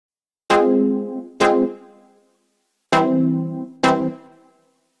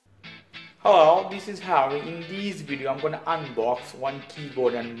Hello, this is Harry. In this video I'm gonna unbox one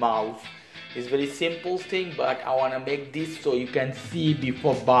keyboard and mouse. It's very simple thing, but I wanna make this so you can see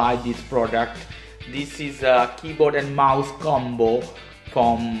before buy this product. This is a keyboard and mouse combo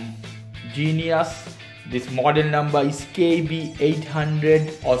from Genius. This model number is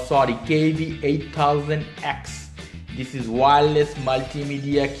KB8000X. This is wireless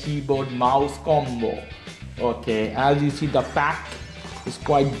multimedia keyboard mouse combo. Okay, as you see, the pack is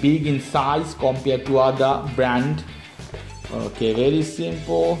quite big in size compared to other brand. Okay, very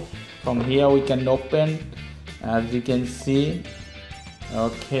simple. From here we can open, as you can see.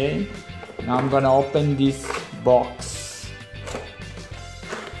 Okay, now I'm gonna open this box,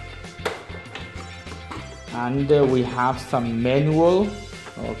 and we have some manual.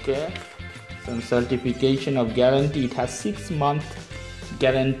 Okay, some certification of guarantee. It has 6-month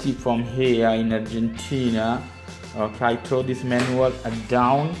guarantee from here in Argentina. Okay, I throw this manual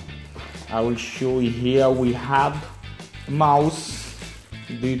down. I will show you. Here we have mouse,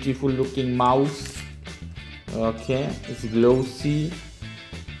 beautiful looking mouse. Okay, it's glossy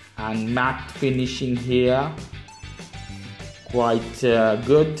and matte finishing here, quite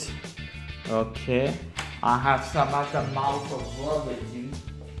good. Okay, I have some other mouse of verbatim.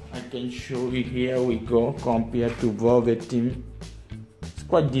 I can show you. Here we go, compared to verbatim. It's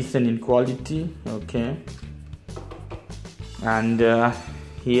quite decent in quality. Okay, and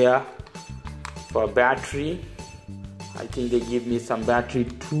here for battery, I think they give me some battery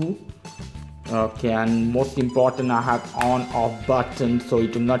too. Okay, and most important, I have on off button so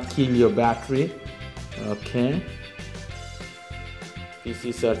it will not kill your battery. Okay, this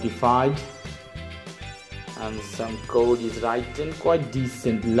is certified and some code is written. Quite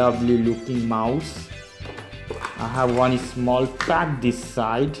decent, lovely looking mouse. I have one small pack this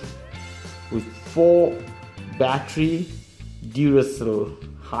side with 4 battery, Duracell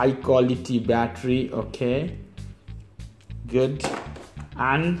high quality battery. Okay, good.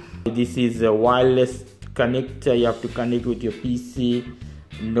 And this is a wireless connector. You have to connect with your PC,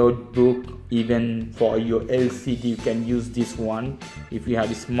 notebook, even for your LCD you can use this one if you have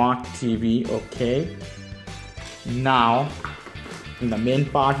a smart TV. Okay, now in the main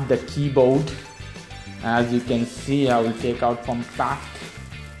part, the keyboard. As you can see, I will take out from pack.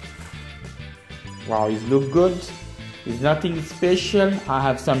 Wow, it looks good. It's nothing special. I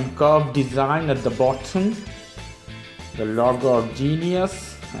have some curved design at the bottom, the logo of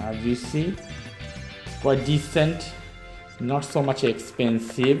Genius, as you see. Quite decent, not so much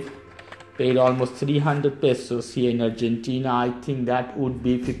expensive. Paid almost 300 pesos here in Argentina. I think that would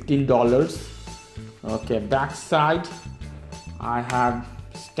be $15. Okay, back side I have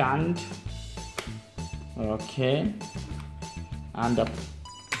stand. Okay, and a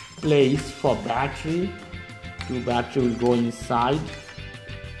place for battery. 2 battery will go inside.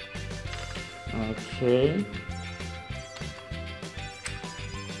 Okay,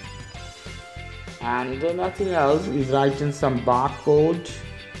 and nothing else. Is written some barcode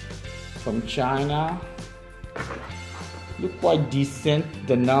from China. Look quite decent.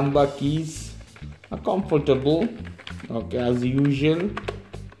 The number keys are comfortable. Okay, as usual.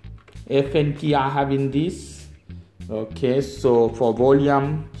 FN key I have in this. Okay, so for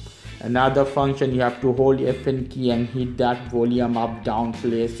volume, another function, you have to hold FN key and hit that volume up down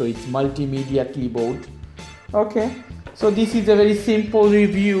play. So it's multimedia keyboard. Okay, so this is a very simple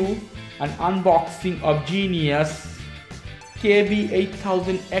review and unboxing of Genius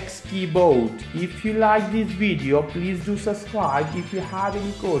KB8000X keyboard. If you like this video, please do subscribe. If you have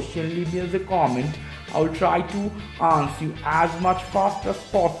any question, leave me as a comment. I will try to answer you as much fast as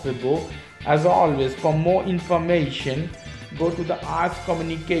possible. As always, for more information, go to the Ask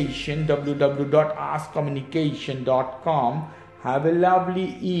Communication, www.askcommunication.com. Have a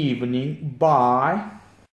lovely evening. Bye.